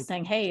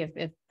 saying, hey,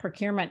 if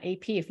procurement,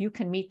 AP, if you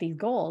can meet these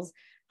goals,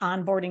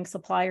 onboarding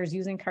suppliers,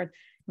 using cards,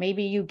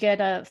 maybe you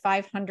get a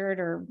 500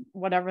 or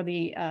whatever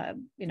the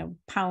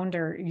pound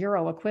or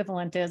euro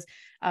equivalent is,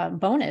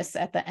 bonus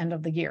at the end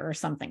of the year or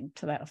something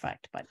to that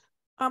effect. But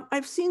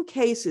I've seen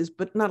cases,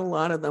 but not a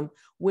lot of them,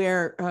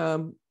 where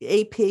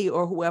AP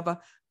or whoever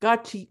they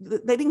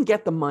didn't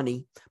get the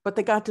money, but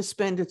they got to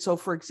spend it. So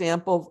for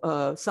example,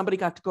 somebody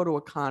got to go to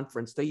a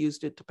conference. They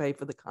used it to pay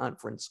for the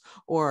conference,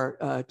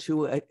 or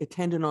to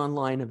attend an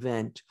online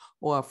event,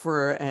 or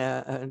for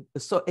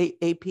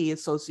AP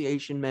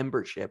association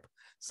membership,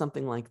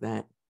 something like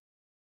that.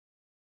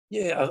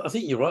 Yeah, I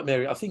think you're right,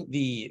 Mary. I think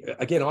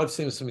again, I've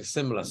seen something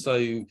similar.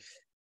 So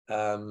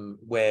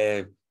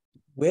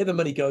where the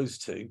money goes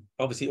to,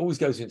 obviously it always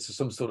goes into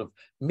some sort of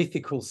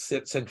mythical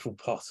central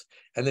pot,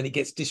 and then it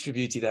gets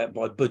distributed out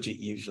by budget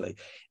usually.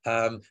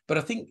 But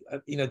I think,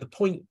 the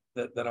point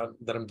that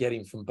I'm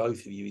getting from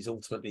both of you is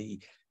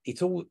ultimately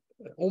it's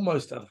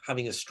almost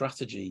having a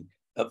strategy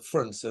up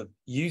front of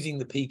using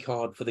the P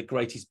card for the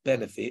greatest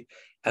benefit,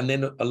 and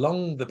then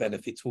along the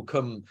benefits will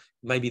come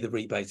maybe the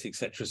rebates,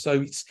 etc.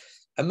 So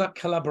and that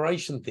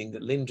collaboration thing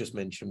that Lynn just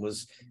mentioned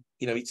was,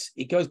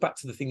 it goes back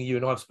to the thing that you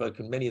and I've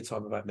spoken many a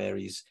time about,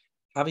 Mary, is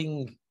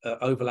having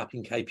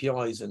overlapping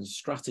KPIs and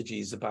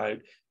strategies about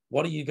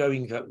what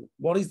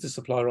is the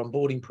supplier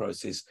onboarding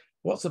process?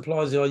 What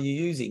suppliers are you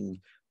using?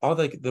 Are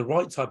they the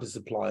right type of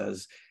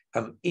suppliers?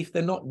 If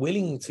they're not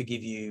willing to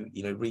give you,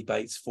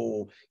 rebates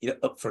for,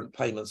 upfront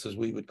payments, as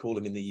we would call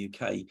them in the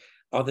UK,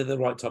 are they the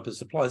right type of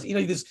suppliers?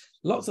 There's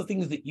lots of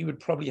things that you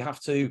would probably have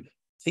to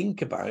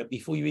think about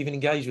before you even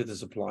engage with the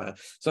supplier.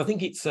 So I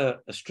think it's a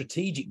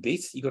strategic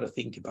bit you've got to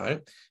think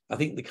about. I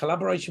think the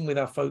collaboration with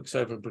our folks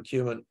over in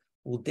procurement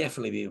will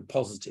definitely be a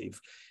positive.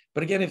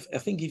 But again, I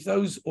think if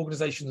those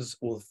organizations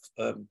or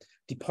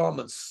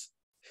departments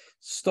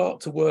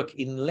start to work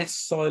in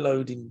less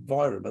siloed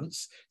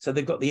environments, so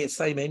they've got the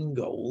same end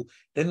goal,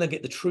 then they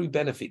get the true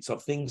benefits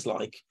of things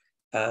like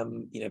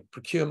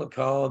procurement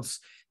cards,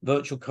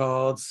 virtual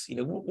cards,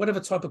 whatever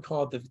type of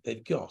card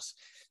they've got.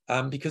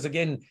 Because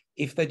again,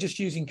 if they're just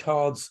using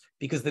cards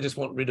because they just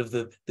want rid of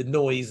the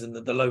noise and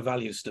the low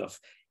value stuff,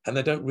 and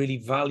they don't really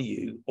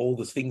value all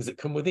the things that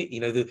come with it,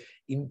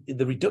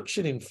 the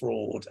reduction in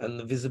fraud and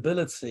the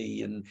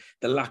visibility and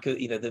the lack of,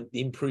 the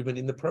improvement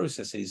in the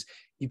processes,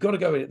 you've got to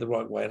go in it the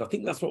right way. And I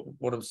think that's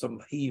what I'm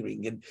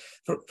hearing. And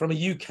from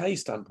a UK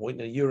standpoint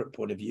and a Europe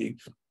point of view,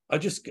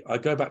 I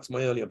go back to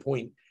my earlier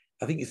point.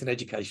 I think it's an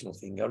educational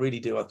thing. I really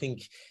do. I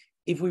think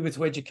if we were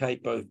to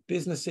educate both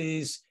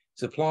businesses,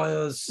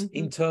 suppliers,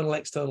 internal,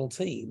 external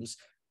teams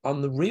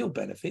on the real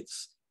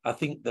benefits, I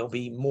think there'll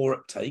be more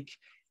uptake.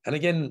 And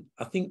again,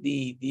 I think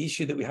the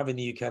issue that we have in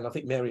the UK, and I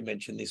think Mary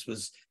mentioned this,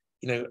 was,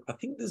 I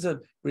think there's a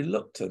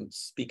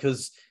reluctance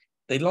because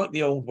they like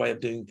the old way of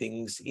doing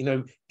things.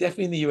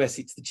 Definitely in the US,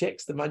 it's the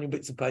checks, the manual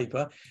bits of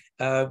paper.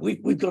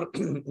 We've got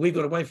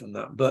away from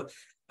that, but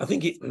I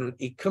think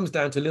it comes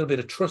down to a little bit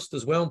of trust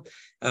as well.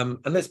 And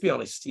let's be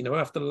honest,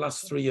 after the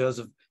last 3 years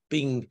of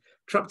being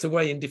trapped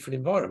away in different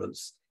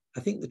environments, I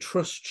think the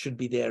trust should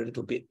be there a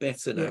little bit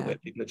better now where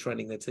people are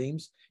training their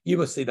teams. You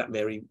must see that,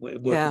 Mary.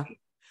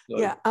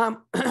 Yeah.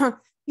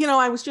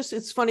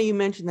 It's funny you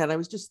mentioned that. I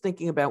was just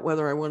thinking about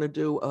whether I want to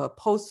do a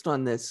post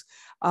on this.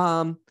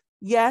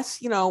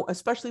 Yes,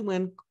 especially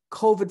when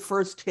COVID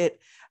first hit,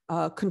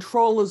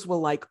 controllers were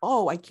like,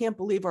 oh, I can't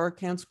believe our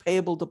accounts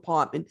payable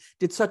department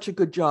did such a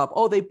good job.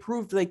 Oh, they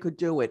proved they could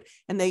do it.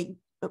 And they,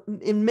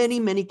 in many,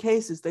 many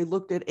cases, they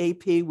looked at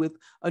AP with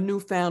a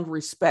newfound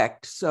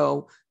respect.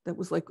 So that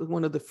was like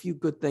one of the few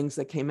good things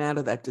that came out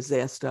of that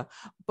disaster.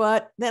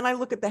 But then I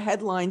look at the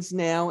headlines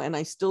now and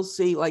I still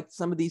see like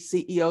some of these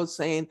CEOs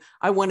saying,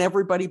 I want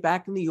everybody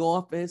back in the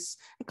office,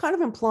 and kind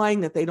of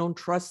implying that they don't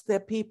trust their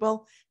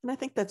people. And I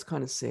think that's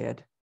kind of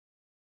sad.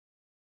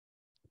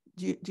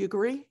 Do you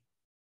agree?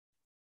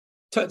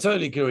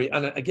 Totally agree.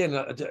 And again,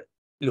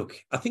 look,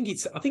 I think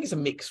it's a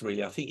mix,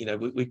 really. I think,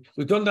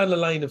 we've gone down the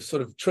lane of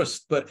sort of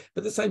trust, but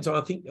at the same time,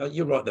 I think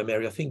you're right there,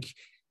 Mary. I think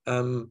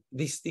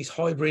this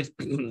hybrid,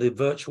 the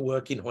virtual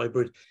working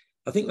hybrid,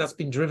 I think that's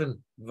been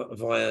driven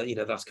via,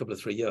 the last couple of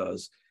 3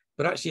 years.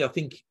 But actually, I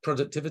think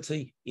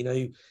productivity,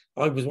 I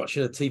was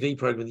watching a TV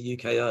program in the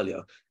UK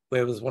earlier,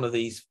 where it was one of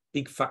these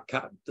big fat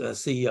cat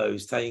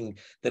CEOs saying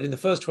that in the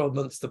first 12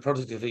 months, the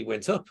productivity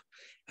went up.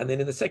 And then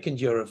in the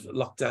second year of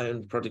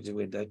lockdown,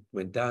 productivity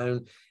went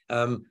down.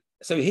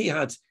 So he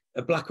had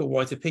a black or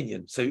white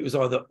opinion. So it was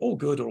either all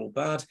good or all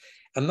bad.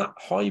 And that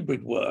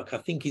hybrid work, I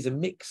think, is a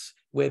mix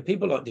where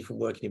people like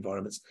different working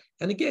environments.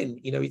 And again,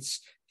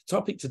 it's the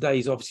topic today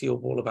is obviously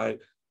all about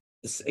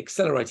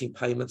accelerating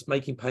payments,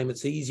 making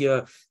payments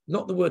easier,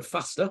 not the word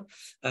faster,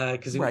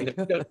 because we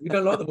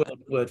don't like the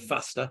word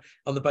faster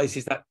on the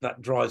basis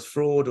that drives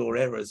fraud or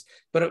errors.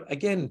 But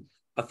again,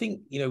 I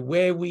think,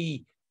 where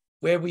we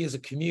as a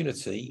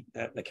community,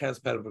 accounts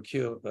payable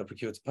procure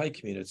to pay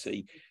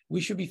community, we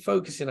should be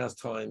focusing our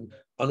time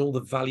on all the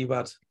value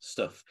add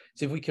stuff.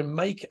 So if we can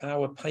make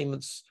our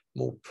payments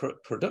more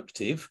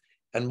productive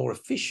and more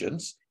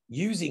efficient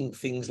using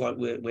things like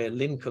where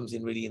Lynn comes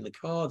in really in the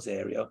cards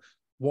area,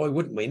 why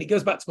wouldn't we? And it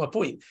goes back to my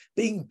point,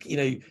 being,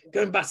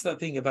 going back to that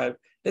thing about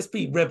let's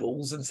be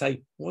rebels and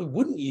say, why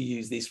wouldn't you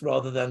use this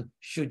rather than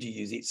should you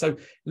use it? So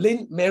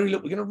Lynn, Mary,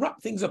 look, we're going to wrap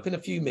things up in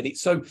a few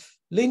minutes. So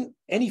Lynn,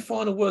 any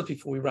final words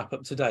before we wrap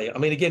up today? I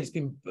mean, again, it's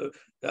been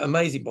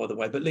amazing, by the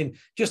way, but Lynn,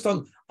 just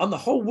on the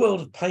whole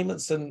world of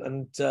payments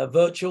and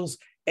virtuals,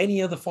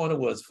 any other final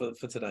words for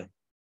today?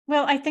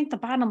 Well, I think the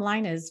bottom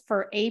line is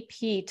for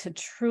AP to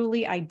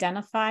truly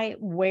identify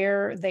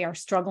where they are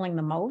struggling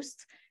the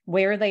most,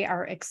 where they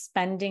are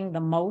expending the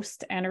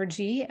most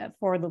energy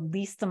for the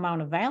least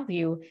amount of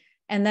value,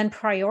 and then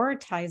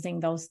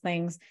prioritizing those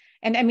things.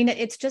 And I mean,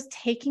 it's just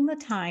taking the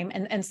time,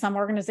 and some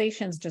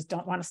organizations just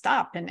don't want to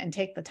stop and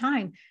take the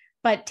time,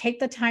 but take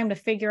the time to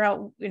figure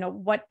out,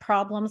 what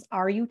problems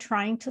are you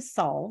trying to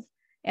solve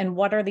and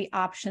what are the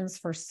options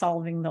for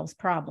solving those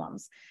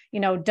problems?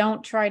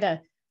 Don't try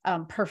to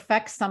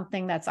perfect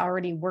something that's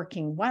already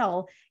working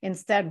well.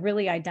 Instead,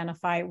 really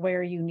identify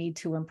where you need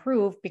to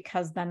improve,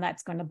 because then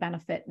that's going to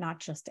benefit not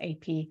just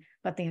AP,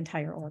 but the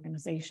entire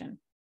organization.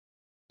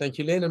 Thank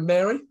you, Lynn. And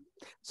Mary?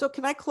 So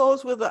can I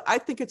close with I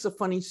think it's a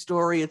funny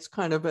story. It's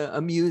kind of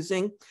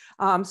amusing.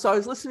 So I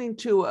was listening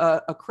to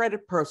a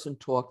credit person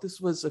talk.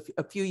 This was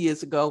a few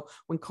years ago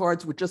when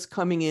cards were just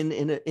coming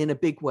in a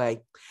big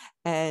way.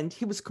 And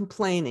he was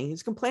complaining.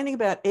 He's complaining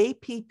about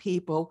AP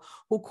people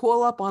who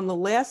call up on the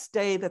last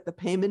day that the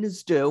payment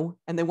is due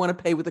and they want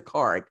to pay with a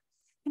card.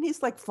 And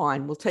he's like,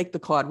 fine, we'll take the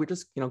card. We're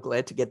just,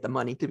 glad to get the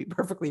money, to be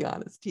perfectly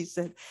honest, he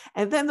said.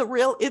 And then the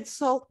real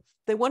insult,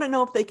 they want to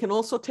know if they can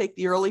also take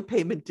the early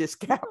payment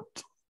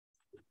discount.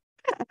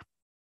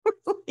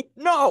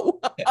 No,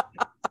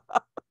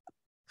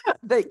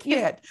 they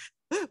can't.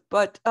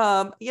 But,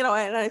 you know,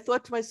 and I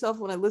thought to myself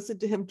when I listened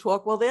to him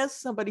talk, well, there's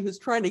somebody who's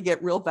trying to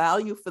get real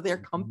value for their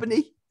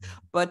company.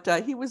 But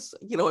he was,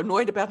 you know,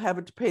 annoyed about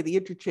having to pay the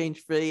interchange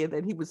fee, and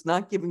then he was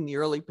not giving the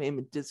early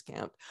payment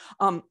discount.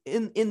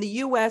 In the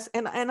US,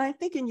 and I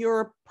think in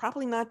Europe,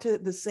 probably not to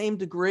the same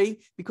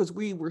degree, because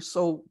we were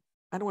so,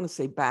 I don't want to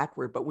say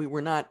backward, but we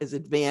were not as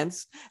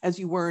advanced as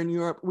you were in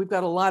Europe. We've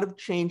got a lot of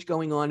change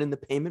going on in the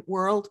payment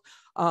world.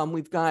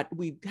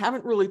 We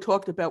haven't really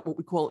talked about what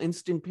we call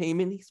instant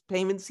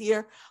payments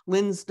here.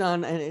 Lynn's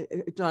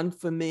done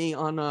for me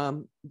on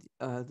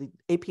the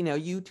AP Now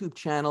YouTube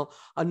channel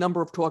a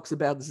number of talks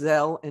about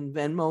Zelle and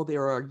Venmo.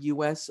 There are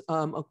US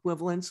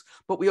equivalents,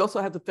 but we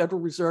also have the Federal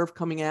Reserve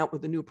coming out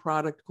with a new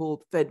product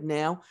called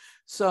FedNow.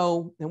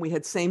 So, and we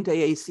had same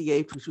day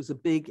ACH, which was a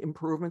big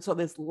improvement. So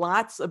there's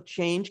lots of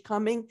change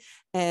coming.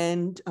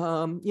 And,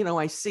 you know,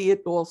 I see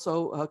it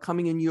also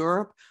coming in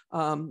Europe.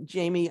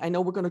 Jamie, I know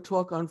we're going to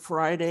talk on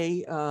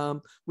Friday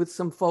with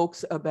some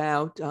folks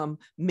about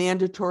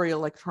mandatory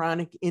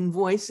electronic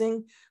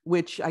invoicing,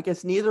 which I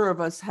guess neither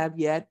of us have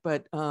yet,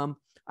 but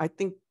I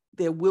think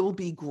there will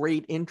be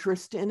great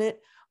interest in it.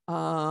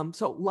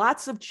 So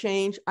lots of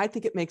change. I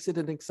think it makes it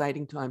an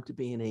exciting time to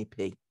be an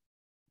AP.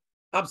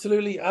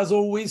 Absolutely, as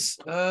always.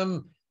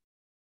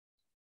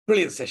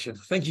 Brilliant session.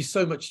 Thank you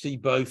so much to you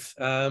both.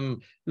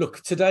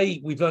 Look,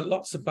 today we've learned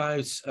lots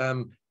about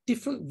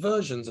different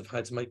versions of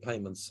how to make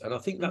payments. And I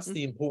think that's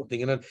the important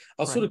thing. And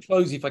I'll sort of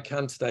close, if I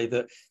can, today,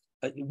 that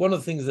one of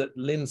the things that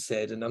Lynn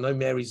said, and I know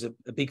Mary's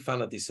a big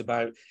fan of this,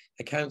 about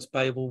accounts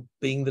payable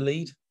being the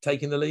lead,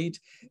 taking the lead,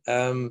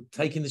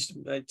 taking this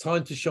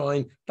time to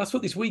shine. That's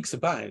what this week's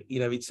about. You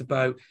know, it's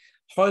about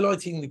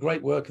highlighting the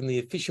great work and the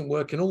efficient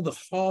work and all the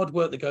hard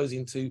work that goes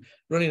into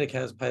running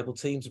accounts payable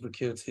teams and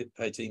procure to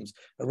pay teams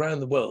around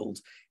the world.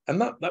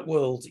 And that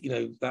world, you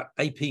know, that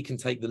AP can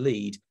take the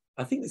lead.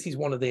 I think this is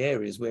one of the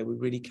areas where we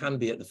really can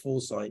be at the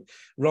foresight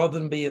rather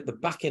than be at the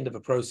back end of a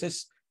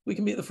process. We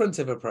can be at the front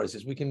end of a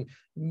process. We can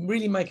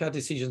really make our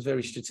decisions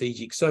very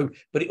strategic. So,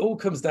 but it all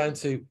comes down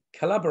to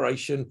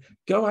collaboration.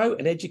 Go out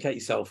and educate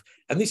yourself.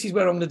 And this is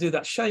where I'm going to do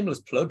that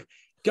shameless plug.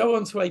 Go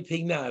on to AP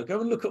Now. Go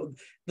and look at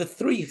the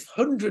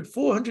 300,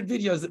 400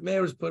 videos that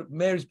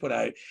Mary's put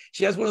out.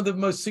 She has one of the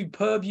most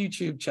superb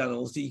YouTube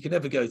channels that you can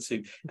ever go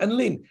to. And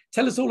Lynn,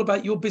 tell us all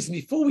about your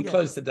business before we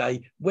close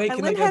today. Where can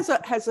Lynn they go?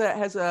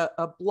 has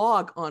a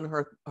blog on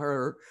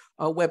her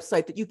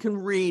website that you can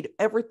read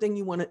everything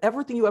you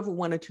ever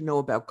wanted to know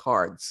about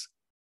cards.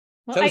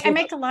 Well, I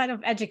make a lot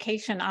of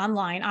education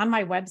online on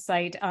my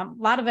website. A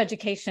lot of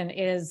education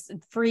is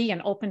free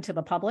and open to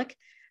the public.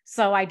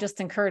 So I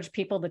just encourage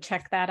people to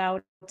check that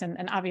out.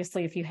 And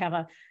obviously, if you have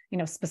a, you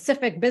know,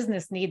 specific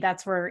business need,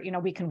 that's where, you know,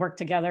 we can work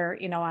together,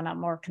 you know, on a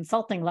more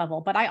consulting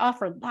level. But I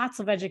offer lots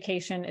of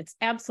education. It's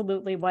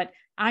absolutely what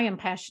I am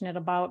passionate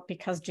about,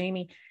 because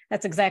Jamie,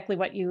 that's exactly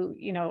what you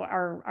know,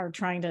 are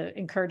trying to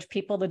encourage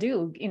people to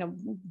do. You know,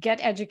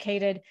 get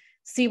educated,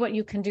 see what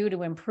you can do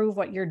to improve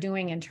what you're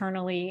doing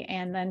internally,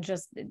 and then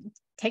just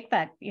take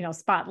that, you know,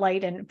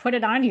 spotlight and put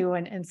it on you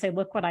and say,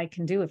 look what I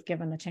can do if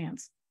given the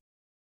chance.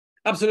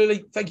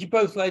 Absolutely. Thank you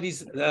both,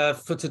 ladies,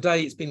 for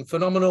today. It's been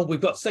phenomenal.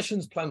 We've got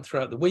sessions planned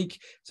throughout the week,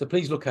 so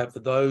please look out for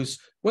those.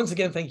 Once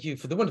again, thank you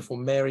for the wonderful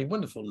Mary,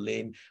 wonderful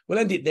Lynn. We'll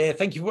end it there.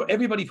 Thank you,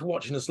 everybody, for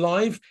watching us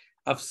live.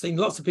 I've seen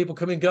lots of people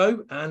come and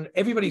go, and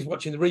everybody's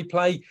watching the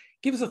replay.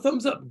 Give us a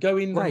thumbs up. Go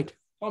in and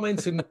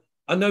comment. And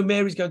I know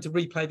Mary's going to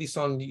replay this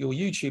on your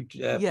YouTube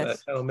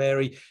channel,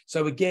 Mary.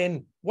 So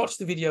again, watch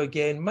the video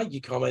again, make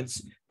your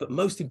comments. But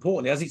most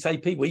importantly, as it's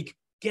AP week,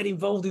 get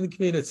involved in the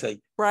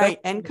community. Right.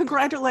 And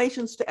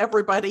congratulations to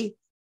everybody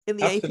in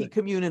the AP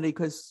community,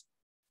 because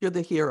you're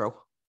the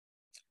hero.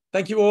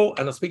 Thank you all,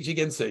 and I'll speak to you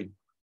again soon.